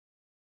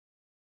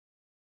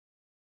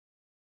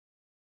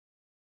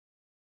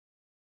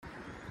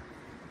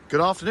Good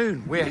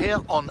afternoon. We're here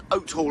on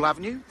Oathall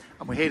Avenue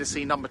and we're here to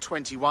see number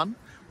 21,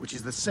 which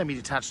is the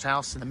semi-detached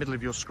house in the middle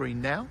of your screen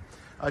now.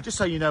 Just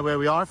so you know where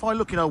we are, if I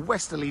look in a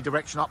westerly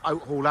direction up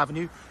Oathall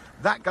Avenue,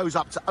 that goes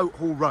up to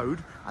Oathall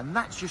Road and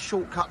that's your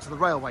shortcut to the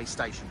railway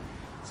station.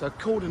 So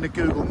according to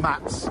Google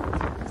Maps,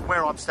 from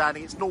where I'm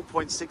standing, it's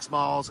 0.6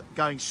 miles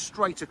going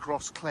straight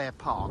across Clare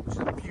Park, which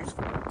is a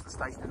beautiful walk to the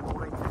station in the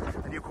morning,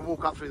 and you can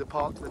walk up through the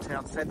park to the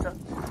town centre.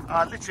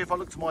 Literally, if I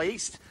look to my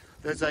east,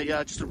 there's a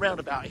just a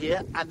roundabout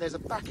here, and there's a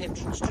back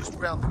entrance just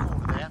around the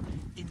corner there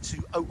into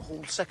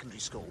Oathall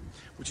Secondary School,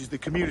 which is the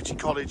community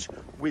college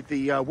with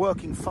the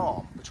working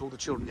farm, which all the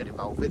children get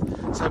involved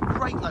with. So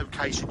great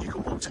location, you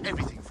can walk to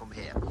everything from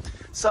here.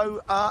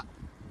 So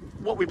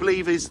what we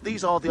believe is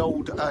these are the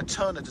old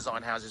Turner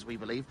design houses, we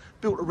believe,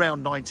 built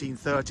around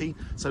 1930,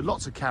 so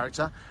lots of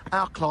character.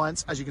 Our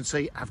clients, as you can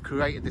see, have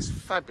created this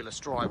fabulous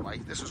driveway.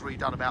 This was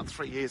redone about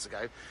 3 years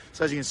ago.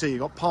 So as you can see,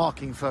 you've got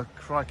parking for,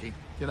 crikey,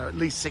 you know, at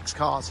least 6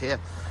 cars here.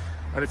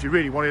 And if you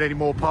really wanted any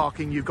more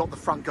parking, you've got the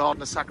front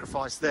garden of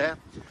sacrifice there.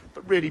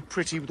 But really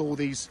pretty with all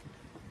these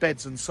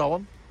beds and so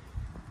on.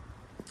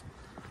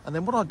 And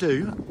then what I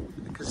do,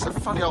 because it's a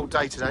funny old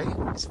day today,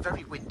 it's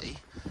very windy,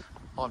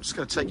 I'm just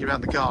going to take you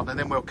around the garden and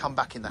then we'll come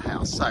back in the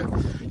house. So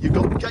you've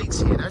got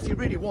gates here. Now, if you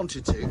really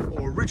wanted to,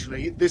 or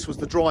originally this was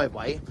the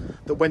driveway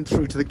that went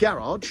through to the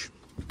garage,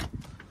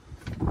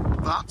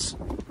 but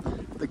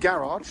the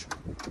garage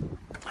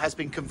has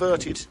been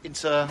converted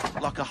into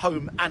like a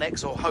home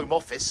annex or home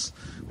office,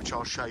 which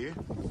I'll show you.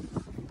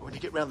 But when you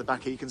get round the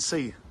back here, you can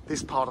see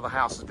this part of the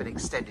house has been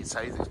extended. So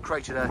it's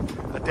created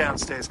a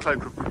downstairs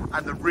cloakroom,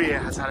 and the rear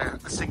has had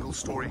a single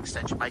story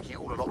extension, making it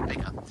all a lot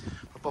bigger.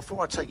 But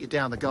before I take you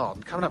down the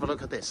garden, come and have a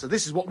look at this. So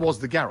this is what was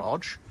the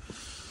garage,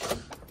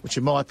 which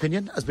in my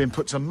opinion has been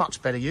put to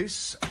much better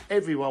use.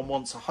 Everyone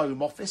wants a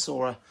home office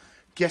or a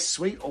guest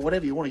suite or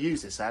whatever you want to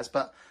use this as,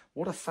 but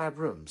what a fab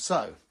room.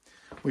 So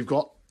we've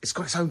got, it's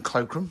got its own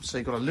cloakroom, so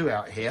you've got a loo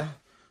out here,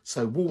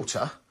 so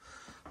water.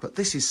 But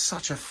this is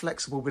such a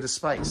flexible bit of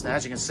space. Now,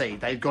 as you can see,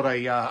 they've got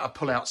a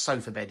pull-out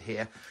sofa bed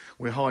here.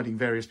 We're hiding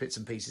various bits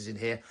and pieces in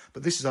here.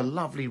 But this is a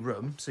lovely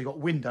room. So you've got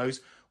windows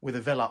with a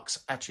Velux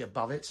actually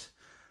above it.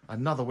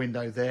 Another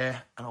window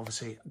there, and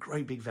obviously a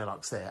great big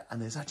Velux there.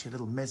 And there's actually a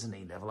little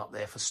mezzanine level up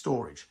there for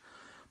storage.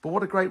 But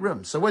what a great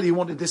room. So whether you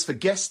wanted this for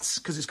guests,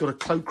 because it's got a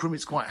cloakroom,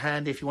 it's quite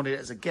handy. If you wanted it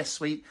as a guest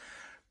suite,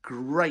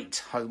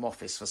 great home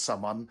office for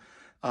someone.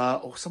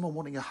 Or someone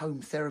wanting a home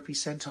therapy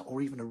centre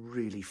or even a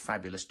really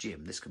fabulous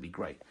gym. This could be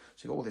great.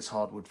 So you've got all this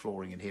hardwood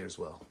flooring in here as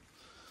well.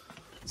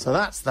 So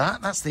that's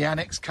that. That's the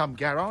annex cum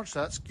garage.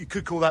 So that's, you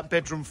could call that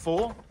bedroom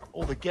 4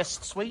 or the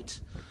guest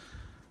suite.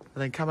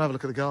 And then come have a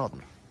look at the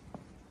garden.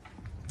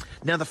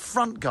 Now the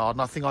front garden,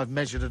 I think I've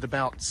measured at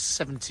about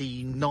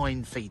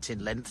 79 feet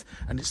in length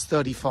and it's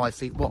 35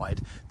 feet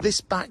wide.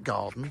 This back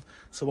garden,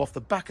 so off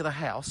the back of the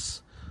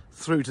house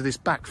through to this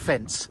back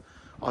fence,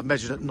 I've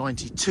measured at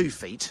 92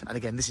 feet, and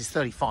again, this is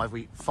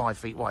 5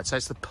 feet wide, so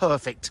it's the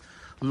perfect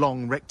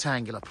long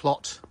rectangular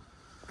plot.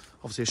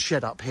 Obviously a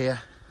shed up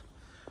here,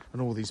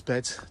 and all these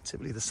beds.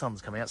 Typically the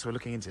sun's coming out, so we're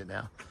looking into it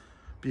now.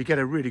 But you get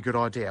a really good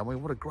idea. I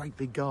mean, what a great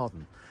big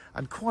garden.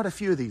 And quite a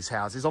few of these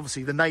houses,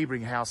 obviously the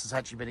neighbouring house has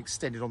actually been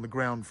extended on the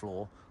ground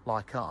floor,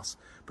 like us.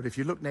 But if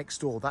you look next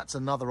door, that's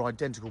another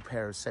identical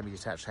pair of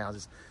semi-detached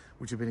houses,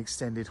 which have been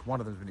extended. One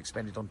of them has been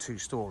extended on 2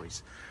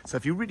 stories. So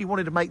if you really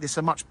wanted to make this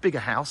a much bigger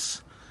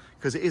house,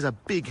 because it is a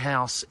big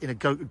house in a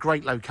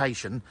great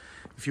location,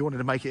 if you wanted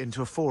to make it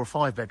into a 4 or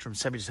 5 bedroom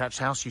semi-detached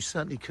house, you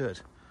certainly could.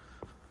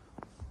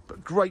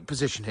 But great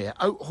position here.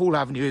 Oathall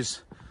Avenue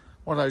is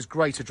one of those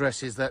great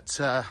addresses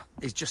that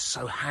is just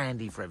so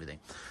handy for everything.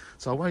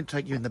 So I won't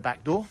take you in the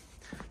back door.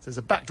 So there's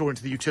a back door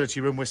into the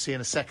utility room we'll see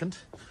in a second,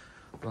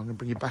 but I'm going to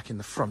bring you back in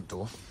the front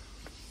door.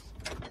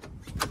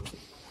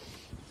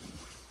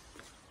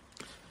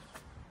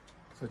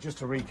 So just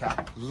to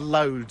recap,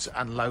 loads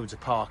and loads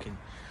of parking.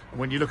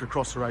 When you look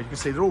across the road, you can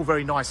see they're all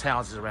very nice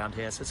houses around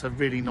here. So it's a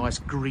really nice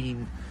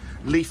green,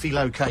 leafy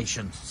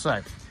location.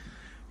 So,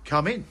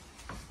 come in.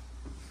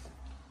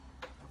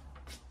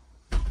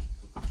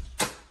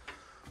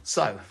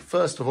 So,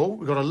 first of all,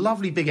 we've got a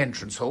lovely big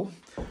entrance hall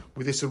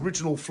with this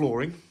original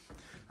flooring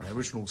and the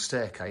original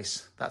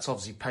staircase. That's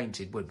obviously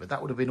painted wood, but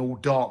that would have been all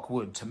dark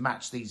wood to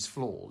match these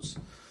floors.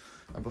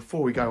 And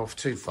before we go off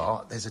too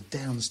far, there's a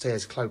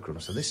downstairs cloakroom.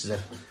 So this is a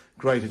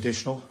great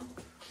additional,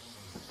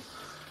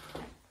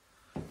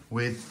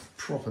 with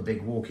proper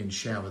big walk-in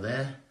shower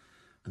there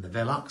and the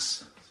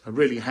Velux. So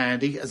really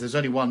handy, as there's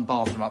only one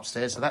bathroom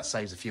upstairs, so that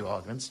saves a few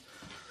arguments.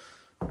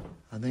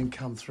 And then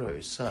come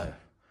through. So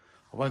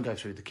I won't go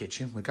through the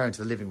kitchen, we're going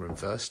to the living room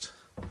first.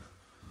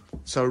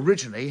 So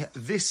originally,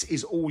 this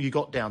is all you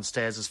got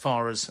downstairs as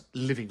far as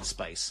living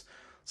space.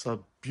 So a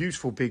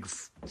beautiful big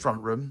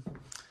front room.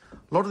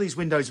 A lot of these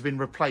windows have been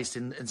replaced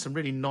in some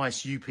really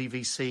nice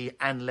UPVC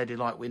and LED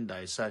light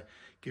windows, so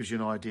gives you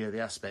an idea of the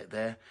aspect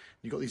there.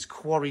 You've got these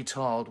quarry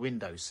tiled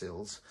window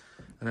sills,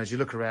 and as you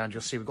look around,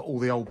 you'll see we've got all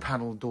the old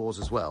panelled doors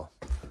as well.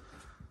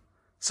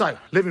 So,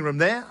 living room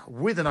there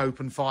with an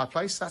open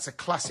fireplace. That's a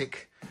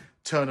classic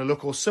Turner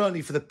look, or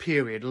certainly for the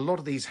period. A lot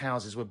of these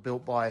houses were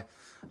built by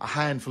a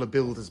handful of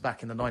builders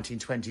back in the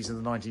 1920s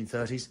and the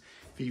 1930s.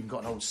 You've even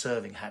got an old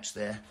serving hatch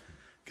there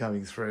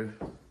going through.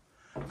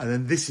 And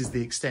then this is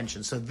the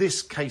extension. So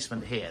this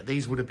casement here,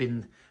 these would have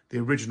been the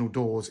original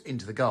doors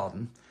into the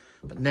garden.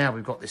 But now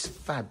we've got this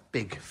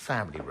big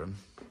family room.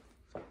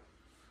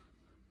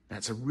 Now,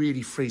 it's a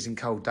really freezing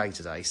cold day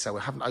today, so we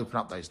haven't opened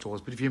up those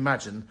doors. But if you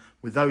imagine,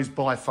 with those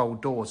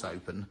bifold doors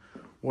open,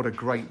 what a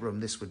great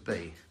room this would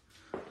be.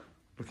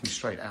 Looking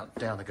straight out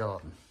down the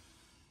garden.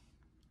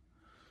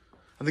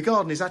 And the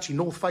garden is actually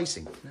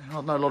north-facing. I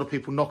know a lot of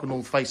people knock a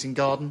north-facing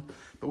garden,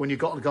 but when you've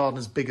got a garden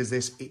as big as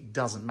this, it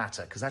doesn't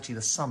matter, because actually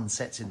the sun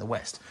sets in the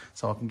west.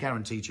 So I can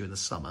guarantee to you in the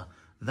summer,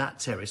 that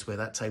terrace where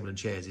that table and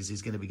chairs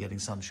is going to be getting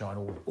sunshine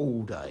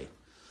all day.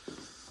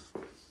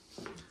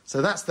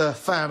 So that's the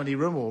family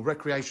room or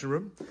recreation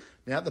room.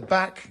 Now at the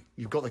back,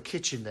 you've got the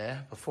kitchen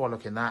there. Before I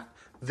look in that,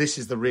 this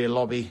is the rear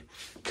lobby,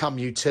 come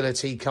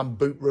utility, come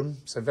boot room.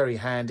 So very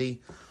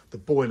handy. The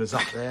boiler's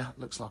up there.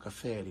 Looks like a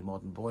fairly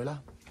modern boiler.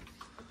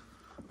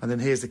 And then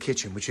here's the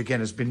kitchen, which again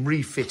has been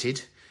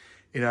refitted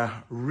in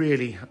a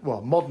really,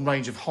 modern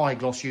range of high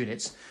gloss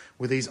units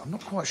with these. I'm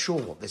not quite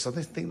sure what this, I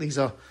think these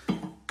are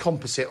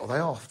composite, or they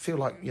are, feel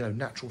like,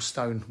 natural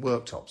stone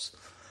worktops.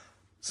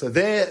 So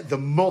they're the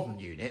modern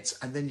units,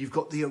 and then you've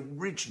got the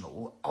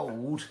original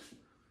old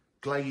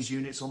glazed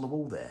units on the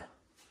wall there.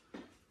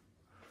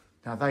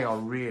 Now, they are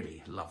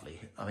really lovely.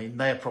 I mean,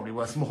 they're probably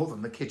worth more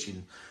than the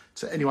kitchen.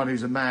 To anyone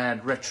who's a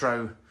mad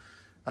retro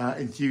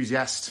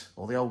enthusiast,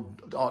 or the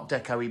old Art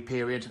Deco-y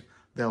period,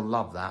 they'll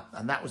love that.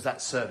 And that was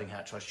that serving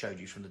hatch I showed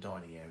you from the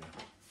dining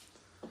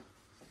area.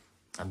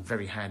 And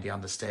very handy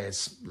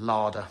understairs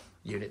larder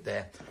unit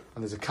there.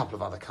 And there's a couple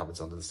of other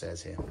cupboards under the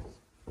stairs here.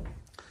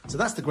 So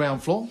that's the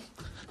ground floor,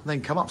 and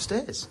then come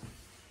upstairs.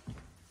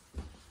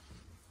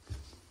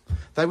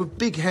 They were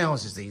big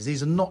houses, these.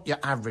 These are not your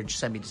average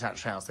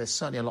semi-detached house. They're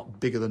certainly a lot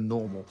bigger than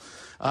normal.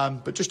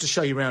 But just to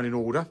show you around in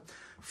order,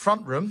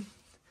 front room.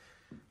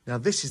 Now,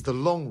 this is the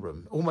long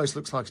room. Almost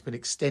looks like it's been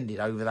extended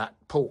over that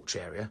porch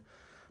area,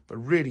 but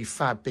really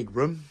fab big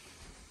room.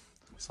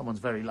 Someone's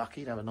very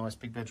lucky to have a nice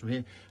big bedroom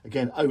here.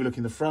 Again,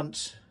 overlooking the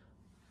front.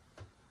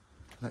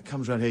 That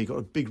comes around here. You've got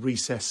a big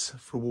recess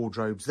for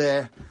wardrobes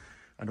there,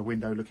 and a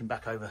window looking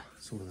back over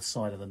sort of the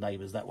side of the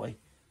neighbours that way.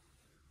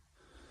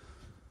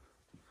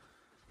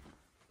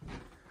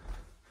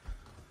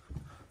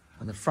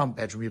 And the front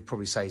bedroom, you'd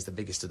probably say, is the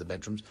biggest of the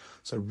bedrooms.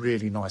 So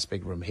really nice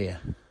big room here.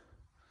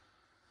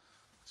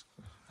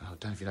 I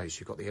don't know if you noticed,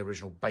 you've got the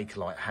original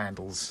Bakelite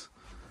handles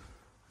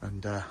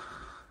and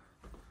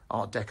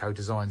Art Deco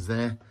designs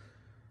there.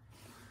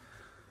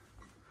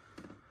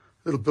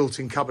 Little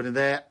built-in cupboard in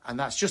there, and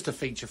that's just a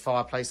feature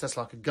fireplace. That's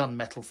like a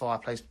gunmetal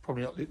fireplace.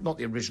 Probably not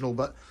the original,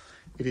 but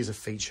it is a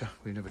feature.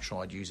 We've never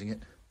tried using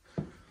it.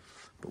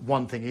 But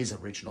one thing is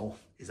original,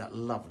 is that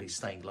lovely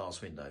stained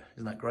glass window.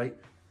 Isn't that great?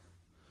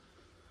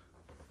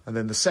 And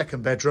then the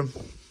second bedroom,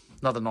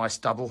 another nice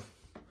double.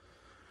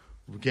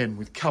 Again,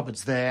 with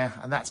cupboards there,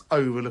 and that's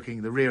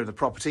overlooking the rear of the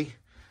property.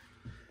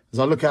 As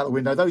I look out the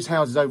window, those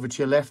houses over to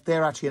your left,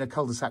 they're actually in a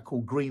cul-de-sac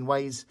called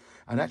Greenways,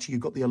 and actually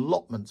you've got the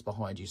allotments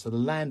behind you. So the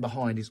land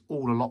behind is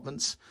all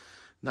allotments.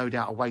 No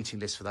doubt a waiting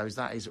list for those.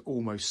 That is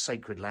almost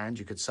sacred land,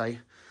 you could say.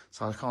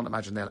 So I can't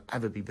imagine they'll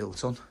ever be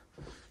built on.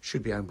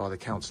 Should be owned by the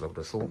council, I would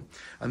have thought.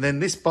 And then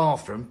this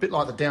bathroom, a bit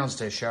like the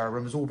downstairs shower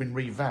room, has all been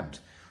revamped.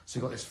 So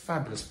you've got this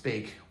fabulous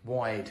big,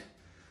 wide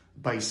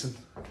basin,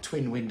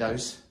 twin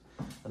windows,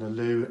 and a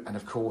loo, and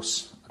of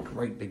course, a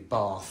great big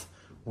bath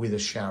with a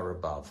shower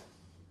above.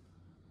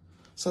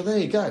 So there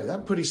you go,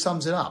 that pretty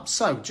sums it up.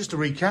 So just to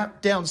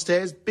recap,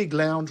 downstairs, big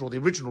lounge, or the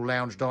original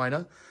lounge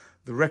diner,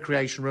 the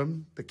recreation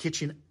room, the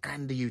kitchen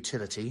and the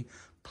utility,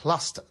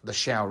 plus the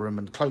shower room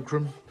and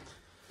cloakroom.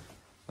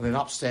 And then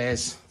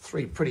upstairs,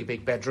 3 pretty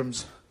big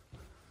bedrooms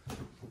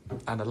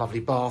and a lovely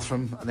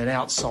bathroom. And then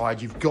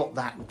outside, you've got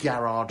that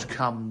garage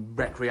cum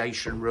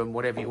recreation room,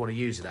 whatever you want to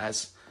use it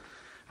as.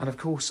 And of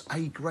course,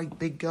 a great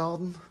big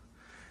garden.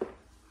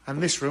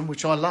 And this room,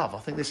 which I love. I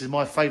think this is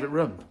my favourite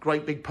room.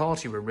 Great big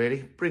party room,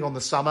 really. Bring on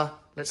the summer.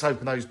 Let's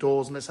open those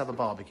doors and let's have a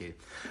barbecue.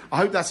 I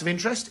hope that's of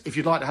interest. If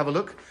you'd like to have a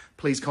look,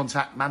 please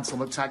contact Mansell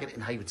McTaggart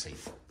in Hayward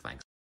Heath.